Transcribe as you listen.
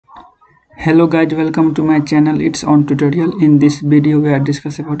Hello guys, welcome to my channel. It's on tutorial. In this video we are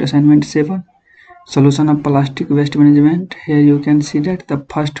discussing about assignment 7, solution of plastic waste management. Here you can see that the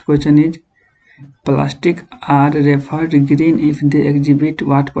first question is plastic are referred green if they exhibit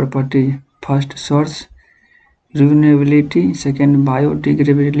what property? First, source renewability. Second,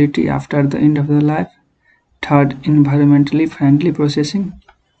 biodegradability after the end of the life. Third, environmentally friendly processing.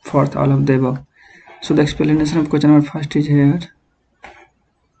 Fourth, all of the above. So the explanation of question number first is here.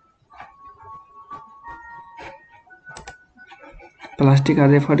 Plastic are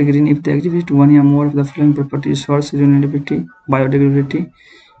referred green if they exhibit one or more of the following properties: source renewability, biodegradability,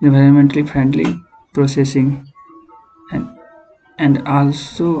 environmentally friendly processing, and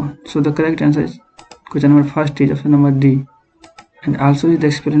also. So the correct answer is question number first is option number D. And also the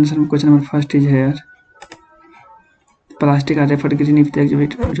explanation of question number first is here. Plastic are referred green if they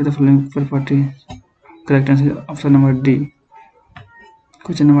exhibit which of the following properties? Correct answer is option number D.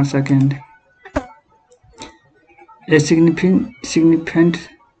 Question number second. A significant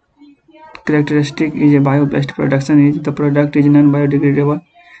characteristic is a bio-based production is the product is non-biodegradable.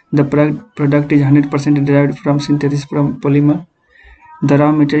 The product is 100% derived from synthesis from polymer. The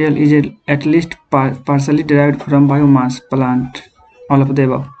raw material is at least partially derived from biomass plant. All of the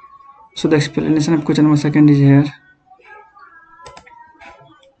above. So the explanation of question number second is here.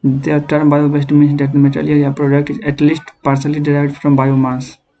 The term bio-based means that the material or product is at least partially derived from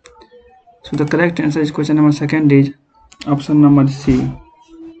biomass. So the correct answer is question number second is option number C.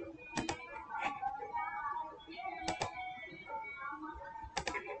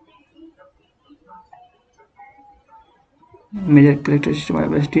 Major characteristic of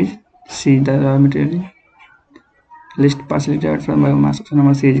bio-based is C. The raw material least partially derived from biomass. Option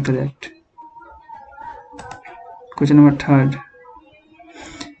number C is correct. Question number third.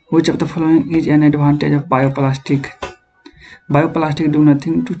 Which of the following is an advantage of bioplastic? Bioplastic do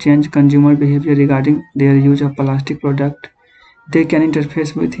nothing to change consumer behavior regarding their use of plastic product. They can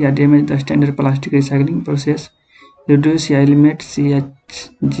interface with or damage the standard plastic recycling process, reduce or eliminate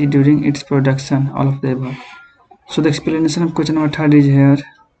CHG during its production. All of the above. So the explanation of question number third is here.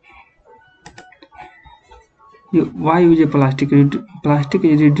 Why use a plastic? Plastic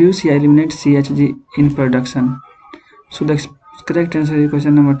reduce or eliminate CHG in production. So the correct answer is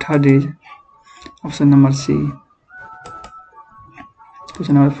question number third is option number C.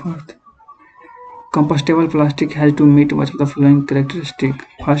 Question number fourth. Compostable plastic has to meet which of the following characteristic?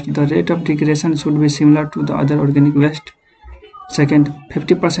 First, the rate of degradation should be similar to the other organic waste. Second,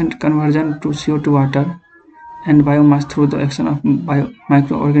 50% conversion to CO2 water and biomass through the action of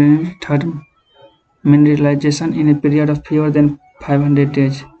microorganisms. Third, mineralization in a period of fewer than 500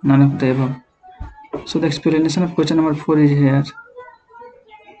 days. None of the above. So the explanation of question number 4 is here.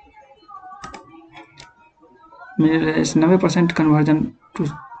 Mineralization 90% conversion to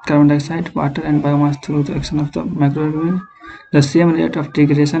carbon dioxide, water and biomass through the action of the microorganisms. The same rate of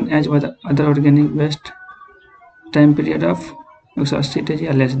degradation as with other organic waste. Time period of 180 days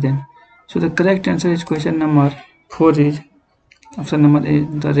or less than. So the correct answer is question number 4 is option number A.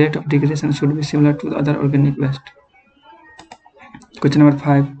 The rate of degradation should be similar to the other organic waste. Question number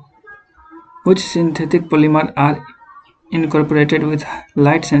 5. Which synthetic polymer are incorporated with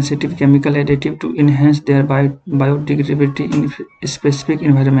light-sensitive chemical additive to enhance their biodegradability in specific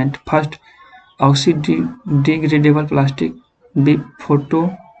environment? First, oxidegradable plastic. B.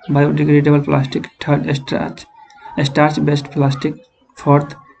 Photo-biodegradable plastic. Third, starch-based plastic.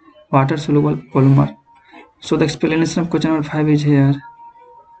 Fourth, water-soluble polymer. So the explanation of question number 5 is here.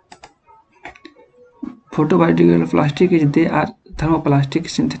 Photo-biodegradable plastic is they are thermoplastic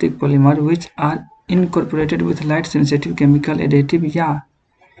synthetic polymer which are incorporated with light-sensitive chemical additive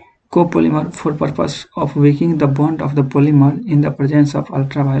copolymer for purpose of weakening the bond of the polymer in the presence of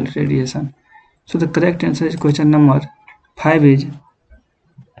ultraviolet radiation. So the correct answer is question number 5 is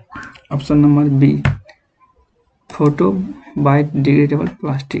option number B. Photo-biodegradable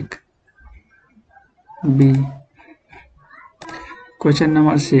plastic. B. Question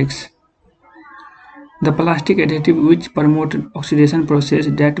number 6. The plastic additive which promote oxidation process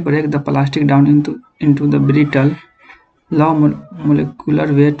that break the plastic down into the brittle, low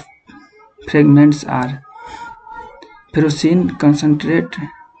molecular weight fragments are ferrocene concentrate,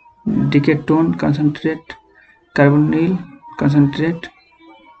 decatone concentrate, carbonyl concentrate,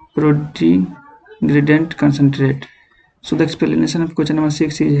 prodegradant concentrate. So the explanation of question number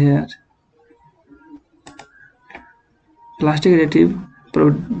 6 is here. Plastic additive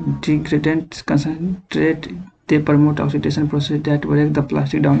prodegradant concentrate they promote oxidation process that break the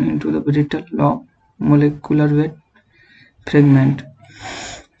plastic down into the brittle low molecular weight fragment.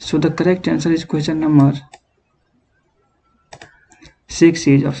 So the correct answer is question number 6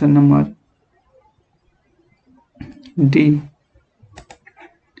 is option number D.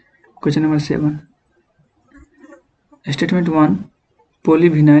 Question number 7. Statement 1.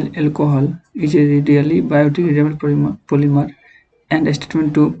 Polyvinyl alcohol is a readily biodegradable polymer, and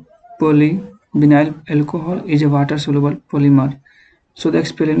statement 2. Polyvinyl alcohol is a water-soluble polymer. So the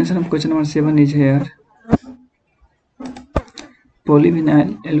explanation of question number 7 is here.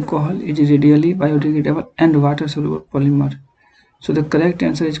 Polyvinyl alcohol is a readily biodegradable and water-soluble polymer. So the correct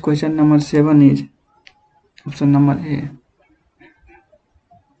answer is question number 7 is option number A.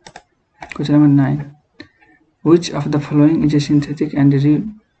 Question number 9. Which of the following is a synthetic and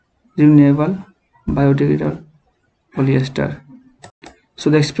renewable biodegradable polyester? So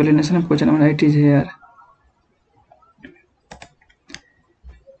the explanation of question number 8 is here.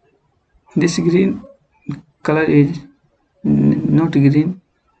 This green color is not green.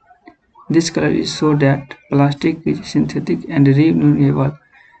 This color is so that plastic is synthetic and renewable.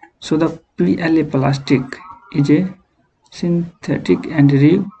 So the PLA plastic is a synthetic and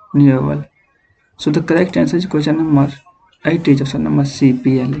renewable. So the correct answer is question number 8 is option number C,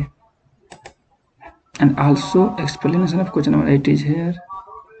 PLA. And also explanation of question number 8 is here.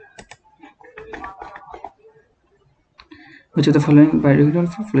 Which of the following biodegradable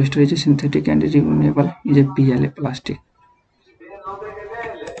polyester is a synthetic and renewable is a PLA plastic.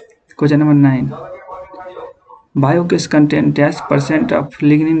 Question number 9. Biogas contain % of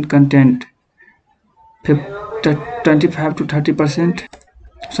lignin content 25 to 30%.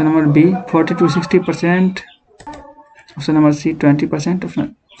 Option number B 40 to 60%. Option number C 20%.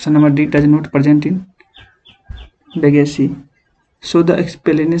 Option number D does not present in bagasse. So the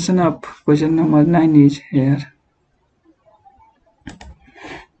explanation of question number 9 is here.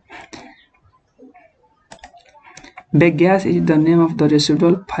 Bagasse is the name of the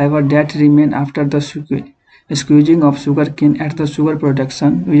residual fiber that remain after the squeezing of sugarcane at the sugar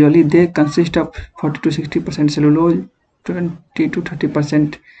production. Usually they consist of 40 to 60% cellulose, 20 to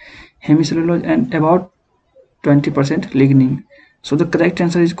 30% hemicellulose, and about 20% lignin. So the correct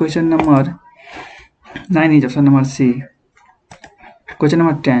answer is question number 9 is option number C. Question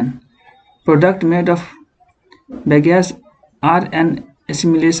number 10. Product made of bagasse are an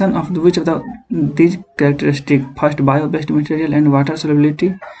assimilation of which of these characteristics? First, bio-based material and water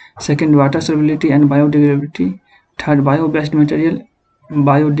solubility. Second, water solubility and biodegradability. Third, bio-based material,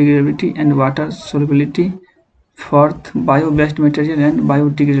 biodegradability and water solubility. Fourth, bio-based material and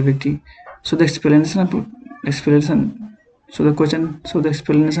biodegradability. So the explanation of question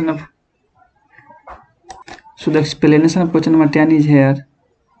number 10 is here.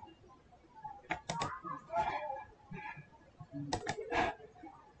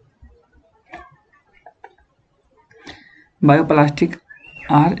 Bioplastic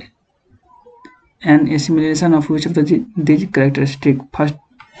are an assimilation of which of these characteristics? First,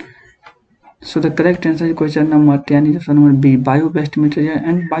 so the correct answer is question number 10 is option number B, bio-based material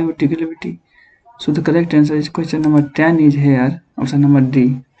and biodegradability. So the correct answer is question number 10 is here, option number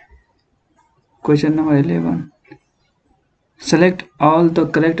D. Question number 11. Select all the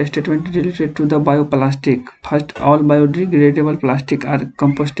correct statements related to the bioplastic. First, all biodegradable plastic are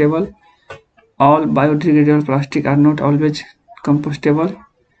compostable. All biodegradable plastic are not always compostable.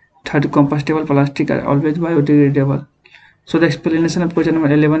 Third, compostable plastic are always biodegradable. So the explanation of question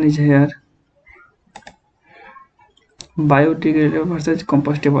number 11 is here. Biodegradable versus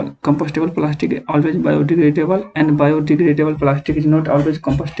compostable. Compostable plastic is always biodegradable and biodegradable plastic is not always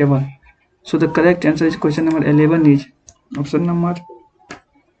compostable. So the correct answer is question number 11 is option number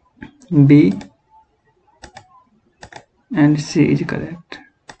B and C is correct.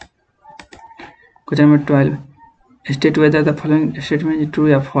 Question number 12. State whether the following statement is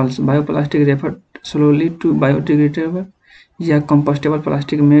true or false. Bioplastic refers solely to biodegradable या compostable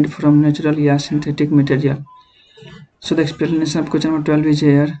plastic made from natural या synthetic material. So the explanation of question number 12 is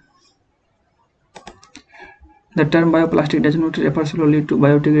here. The term bioplastic does not refer solely to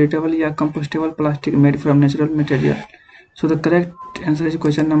biodegradable या compostable plastic made from natural material. So the correct answer is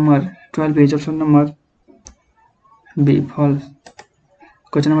question number 12 is option number B, false.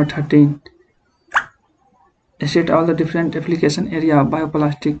 Question number 13. State all the different application area of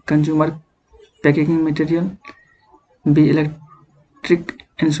bioplastic: consumer packaging material, B, electric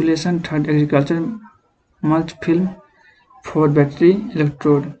insulation, third, agriculture mulch film, fourth, battery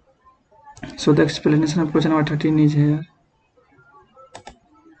electrode. So the explanation of question number 13 is here.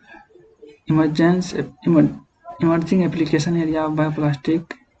 Emerging application area of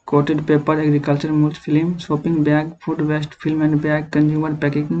bioplastic: coated paper, agriculture mulch film, shopping bag, food waste film and bag, consumer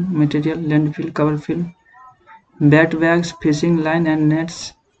packaging material, landfill cover film, bat bags, fishing line and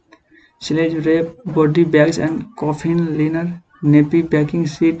nets, silage wrap, body bags and coffin liner, nappy packing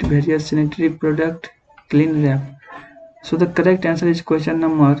sheet, various sanitary product, clean wrap. So the correct answer is question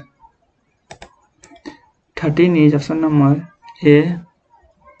number 13 is option number A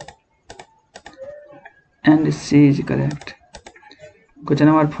and C is correct. Question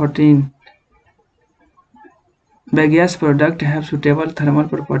number 14. The gas product have suitable thermal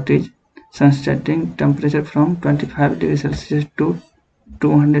properties, sensitivity temperature from 25 degrees Celsius to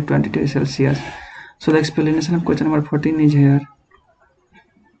 220 degrees Celsius. So the explanation of question number 14 is here.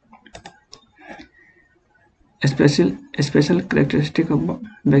 A special characteristic of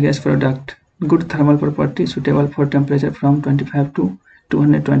bagasse product: good thermal property, suitable for temperature from 25 to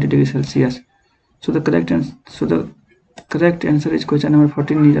 220 degrees Celsius. So the correct answer is question number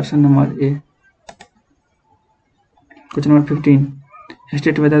 14 is option number A. Question number 15.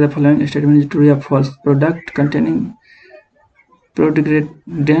 State whether the following statement is true or false. Product containing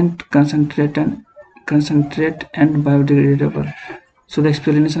prodegradant concentrate and biodegradable. So the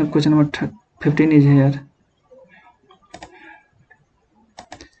explanation of question number 15 is here.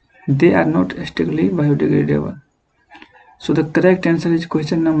 They are not strictly biodegradable. So the correct answer is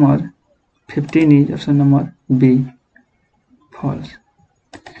question number 15 is option number B, false.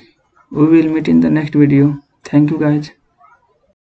 We will meet in the next video. Thank you guys.